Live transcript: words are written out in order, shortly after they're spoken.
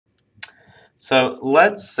So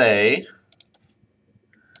let's say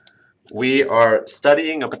we are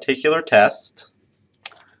studying a particular test.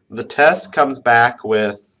 The test comes back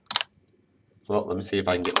with, well, let me see if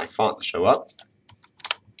I can get my font to show up.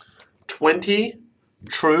 20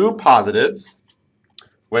 true positives,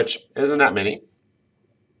 which isn't that many.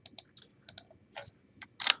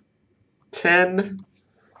 10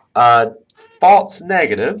 false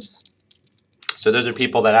negatives. So those are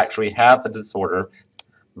people that actually have the disorder,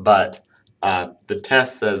 but the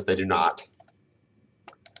test says they do not.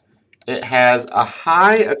 It has a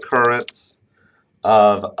high occurrence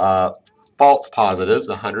of false positives,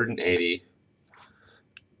 180.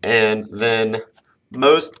 And then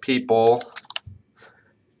most people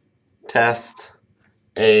test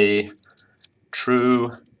a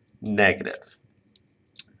true negative.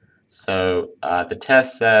 So the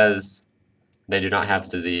test says they do not have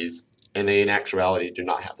the disease, and they in actuality do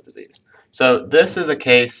not have the disease. So this is a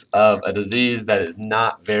case of a disease that is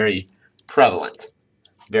not very prevalent,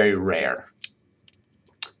 very rare.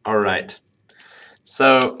 All right.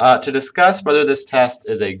 So to discuss whether this test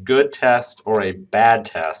is a good test or a bad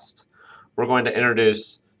test, we're going to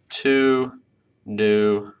introduce two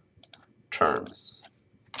new terms.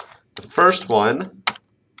 The first one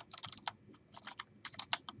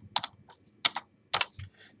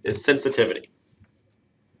is sensitivity.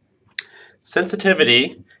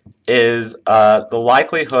 Sensitivity is the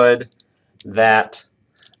likelihood that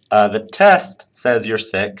the test says you're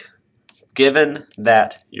sick, given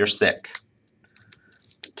that you're sick.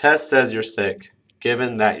 The test says you're sick,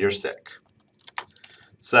 given that you're sick.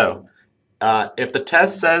 So, if the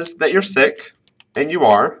test says that you're sick, and you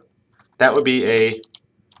are, that would be a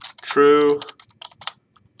true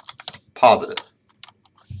positive.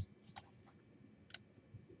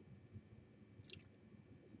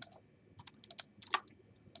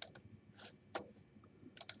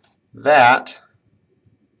 That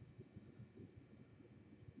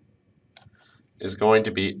is going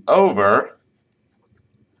to be over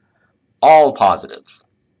all positives.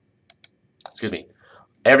 Excuse me,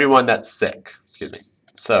 everyone that's sick. Excuse me.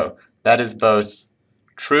 So that is both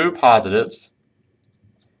true positives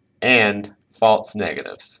and false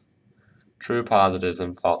negatives. True positives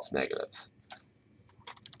and false negatives.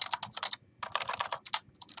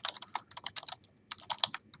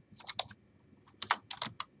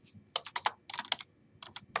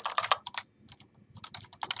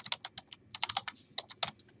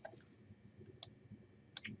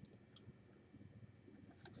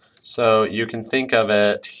 So you can think of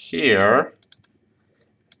it here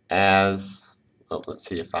as, well, let's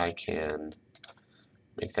see if I can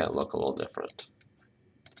make that look a little different.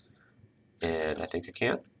 And I think I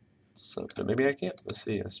can. So maybe I can't. Let's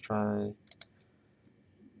see. Let's try.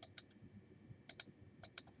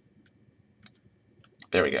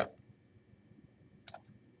 There we go.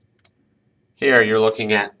 Here you're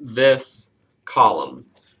looking at this column.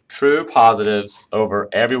 True positives over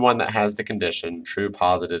everyone that has the condition, true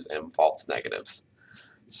positives and false negatives.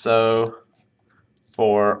 So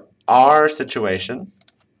for our situation,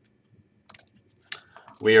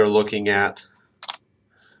 we are looking at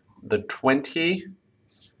the 20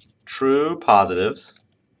 true positives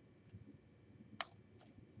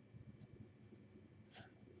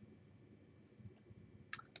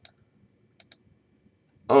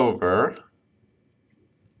over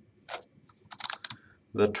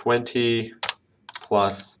the 20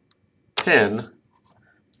 plus 10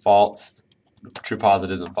 false true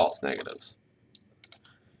positives and false negatives.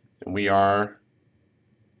 And we are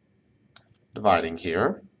dividing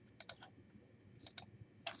here.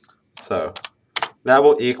 So that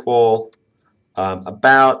will equal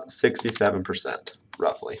about 67%,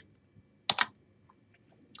 roughly.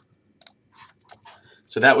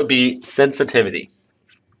 So that would be sensitivity.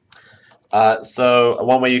 So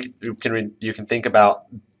one way you can think about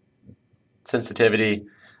sensitivity,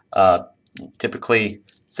 typically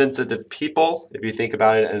sensitive people, if you think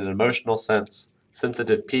about it in an emotional sense,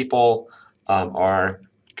 sensitive people are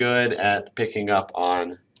good at picking up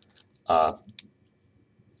on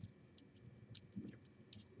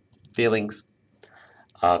feelings.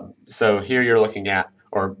 So here you're looking at,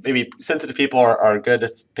 or maybe sensitive people are good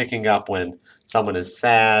at picking up when someone is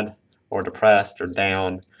sad or depressed or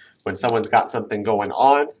down, when someone's got something going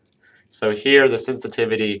on. So here the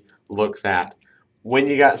sensitivity looks at when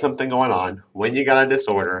you got something going on, when you got a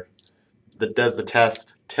disorder, does the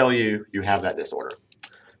test tell you you have that disorder?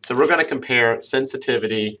 So we're going to compare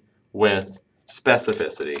sensitivity with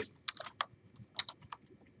specificity.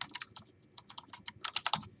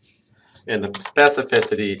 And the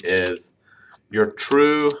specificity is your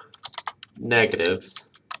true negatives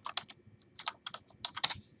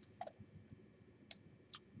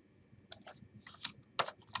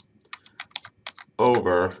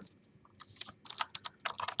over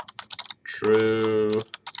true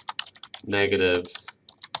negatives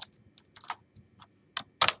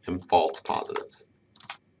and false positives.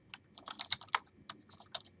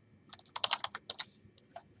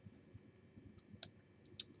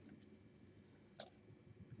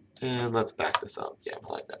 And let's back this up. Yeah,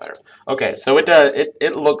 I like that better. Okay, so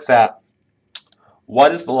it looks at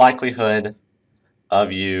what is the likelihood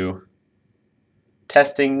of you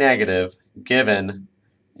testing negative given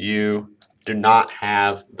you do not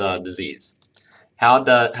have the disease. How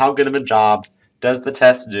good of a job does the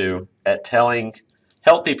test do at telling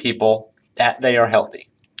healthy people that they are healthy?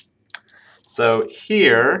 So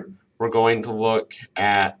here we're going to look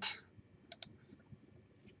at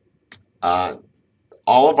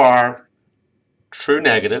all of our true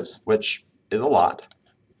negatives, which is a lot.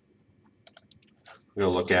 We're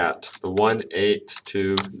going to look at the 1, 8,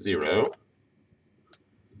 2, 0.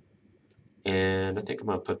 And I think I'm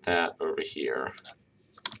going to put that over here.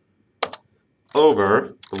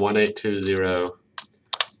 Over the 1820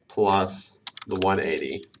 plus the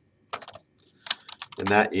 180. And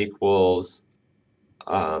that equals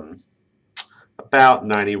about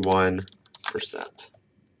 91%.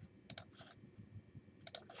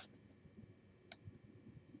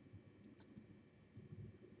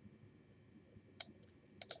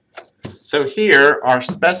 So here, our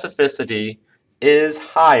specificity is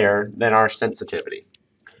higher than our sensitivity.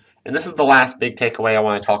 And this is the last big takeaway I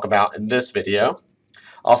want to talk about in this video.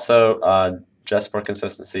 Also, just for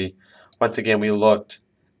consistency, once again, we looked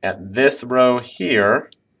at this row here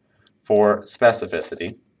for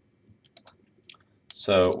specificity.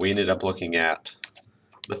 So we ended up looking at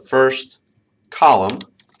the first column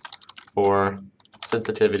for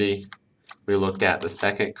sensitivity. We looked at the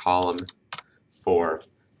second column for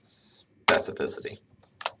specificity.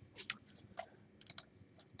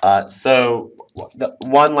 So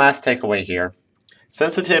one last takeaway here.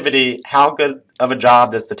 Sensitivity, how good of a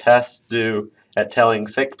job does the test do at telling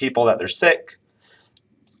sick people that they're sick?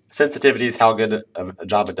 Sensitivity is how good of a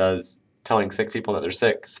job it does telling sick people that they're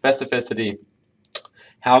sick. Specificity,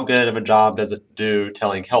 how good of a job does it do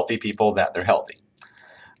telling healthy people that they're healthy?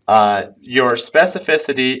 Your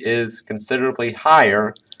specificity is considerably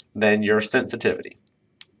higher than your sensitivity.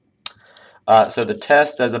 So the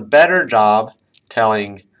test does a better job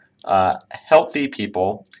telling healthy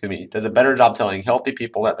people, does a better job telling healthy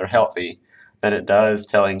people that they're healthy than it does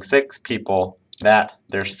telling sick people that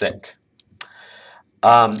they're sick.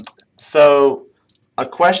 So a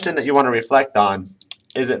question that you want to reflect on,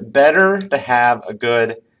 is it better to have a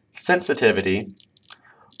good sensitivity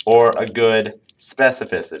or a good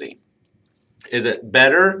specificity? Is it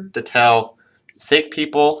better to tell sick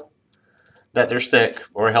people that they're sick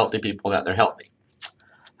or healthy people that they're healthy?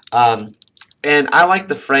 And I like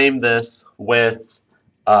to frame this with,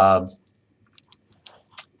 if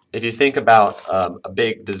you think about a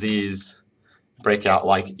big disease breakout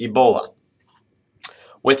like Ebola.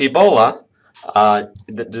 With Ebola,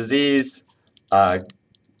 the disease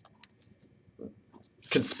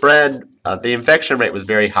could spread, the infection rate was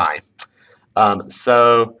very high.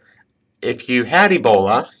 So if you had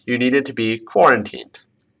Ebola, you needed to be quarantined.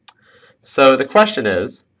 So the question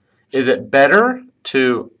is it better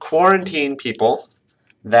to quarantine people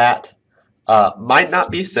that might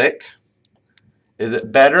not be sick? Is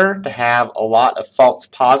it better to have a lot of false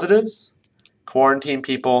positives, quarantine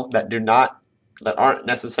people that aren't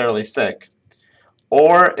necessarily sick?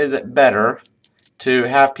 Or is it better to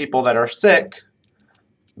have people that are sick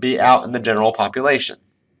be out in the general population,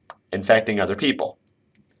 infecting other people?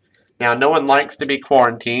 Now, no one likes to be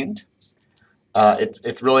quarantined.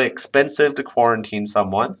 It's really expensive to quarantine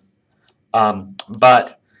someone.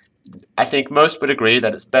 But I think most would agree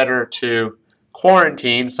that it's better to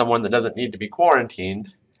quarantine someone that doesn't need to be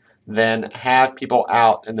quarantined than have people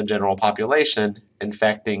out in the general population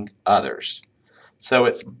infecting others. So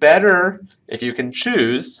it's better, if you can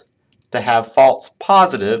choose, to have false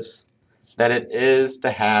positives than it is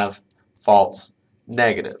to have false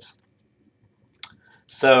negatives.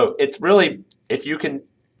 So it's really, if you can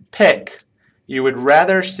pick, you would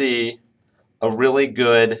rather see a really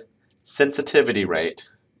good sensitivity rate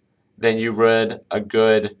than you would a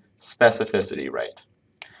good specificity rate.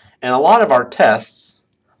 And a lot of our tests,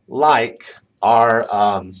 like our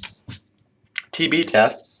TB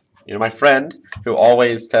tests, my friend who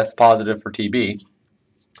always tests positive for TB,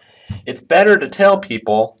 it's better to tell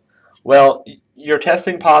people, well, you're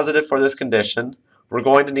testing positive for this condition, we're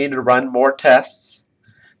going to need to run more tests,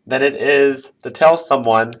 than it is to tell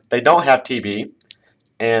someone they don't have TB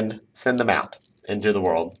and send them out into the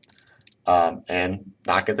world and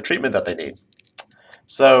not get the treatment that they need.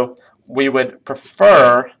 So we would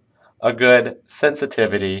prefer a good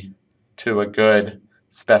sensitivity to a good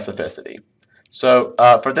specificity. So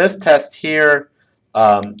for this test here,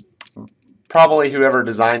 probably whoever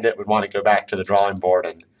designed it would want to go back to the drawing board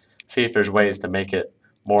and see if there's ways to make it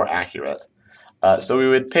more accurate. So we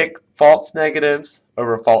would pick false negatives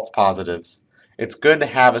over false positives. It's good to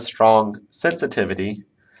have a strong sensitivity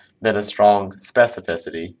than a strong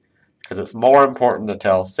specificity because it's more important to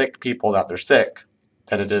tell sick people that they're sick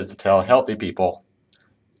than it is to tell healthy people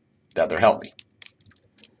that they're healthy.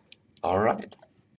 All right.